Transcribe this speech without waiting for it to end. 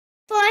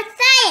For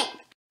science!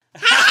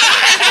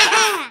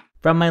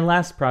 From my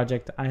last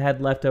project, I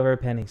had leftover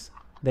pennies.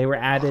 They were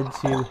added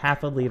to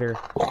half a liter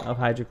of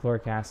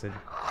hydrochloric acid.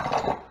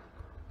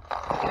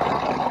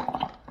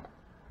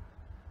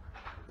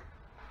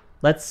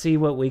 Let's see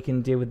what we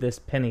can do with this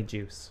penny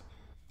juice.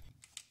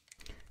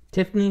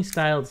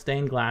 Tiffany-styled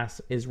stained glass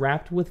is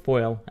wrapped with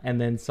foil and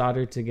then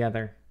soldered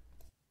together.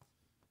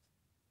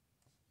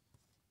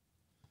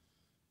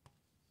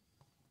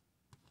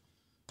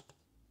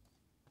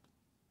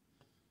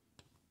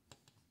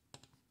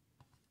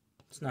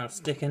 It's not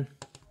sticking.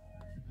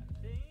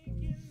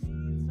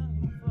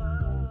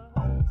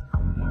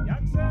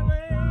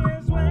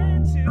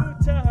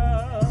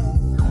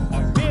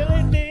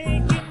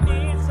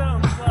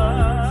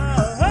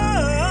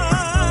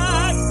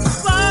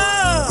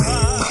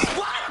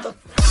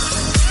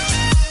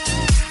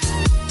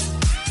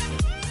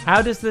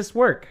 How does this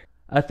work?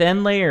 A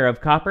thin layer of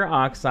copper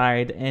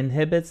oxide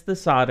inhibits the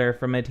solder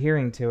from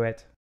adhering to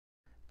it.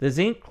 The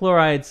zinc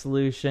chloride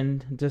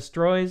solution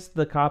destroys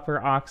the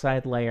copper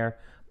oxide layer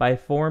by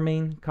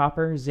forming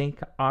copper-zinc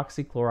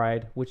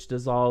oxychloride, which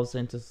dissolves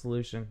into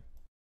solution.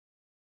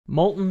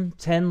 Molten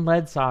tin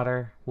lead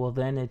solder will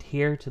then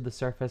adhere to the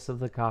surface of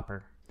the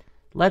copper.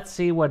 Let's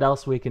see what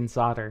else we can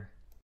solder.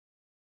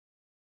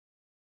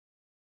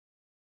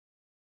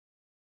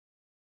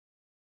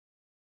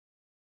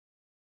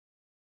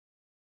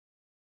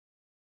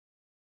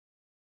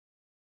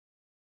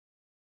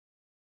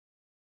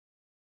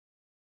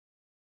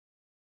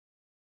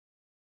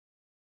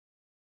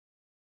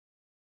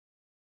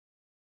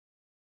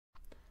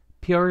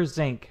 Pure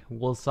zinc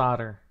will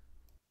solder.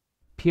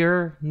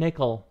 Pure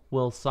nickel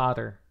will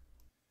solder.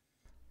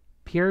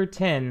 Pure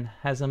tin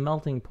has a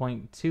melting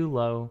point too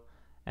low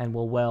and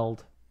will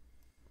weld.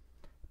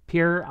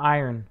 Pure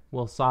iron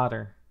will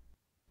solder.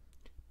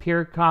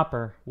 Pure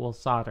copper will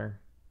solder.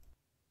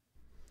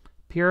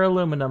 Pure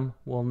aluminum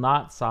will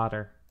not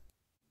solder.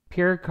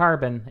 Pure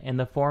carbon in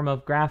the form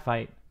of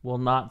graphite will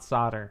not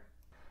solder.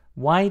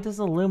 Why does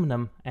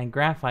aluminum and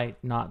graphite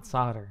not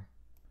solder?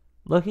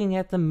 Looking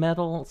at the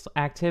metals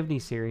activity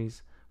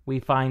series, we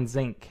find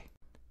zinc.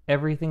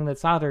 Everything that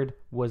soldered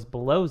was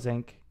below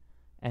zinc,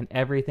 and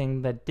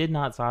everything that did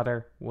not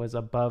solder was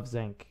above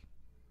zinc.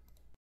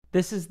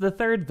 This is the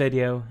third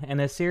video in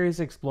a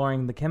series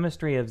exploring the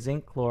chemistry of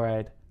zinc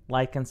chloride.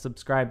 Like and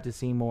subscribe to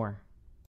see more.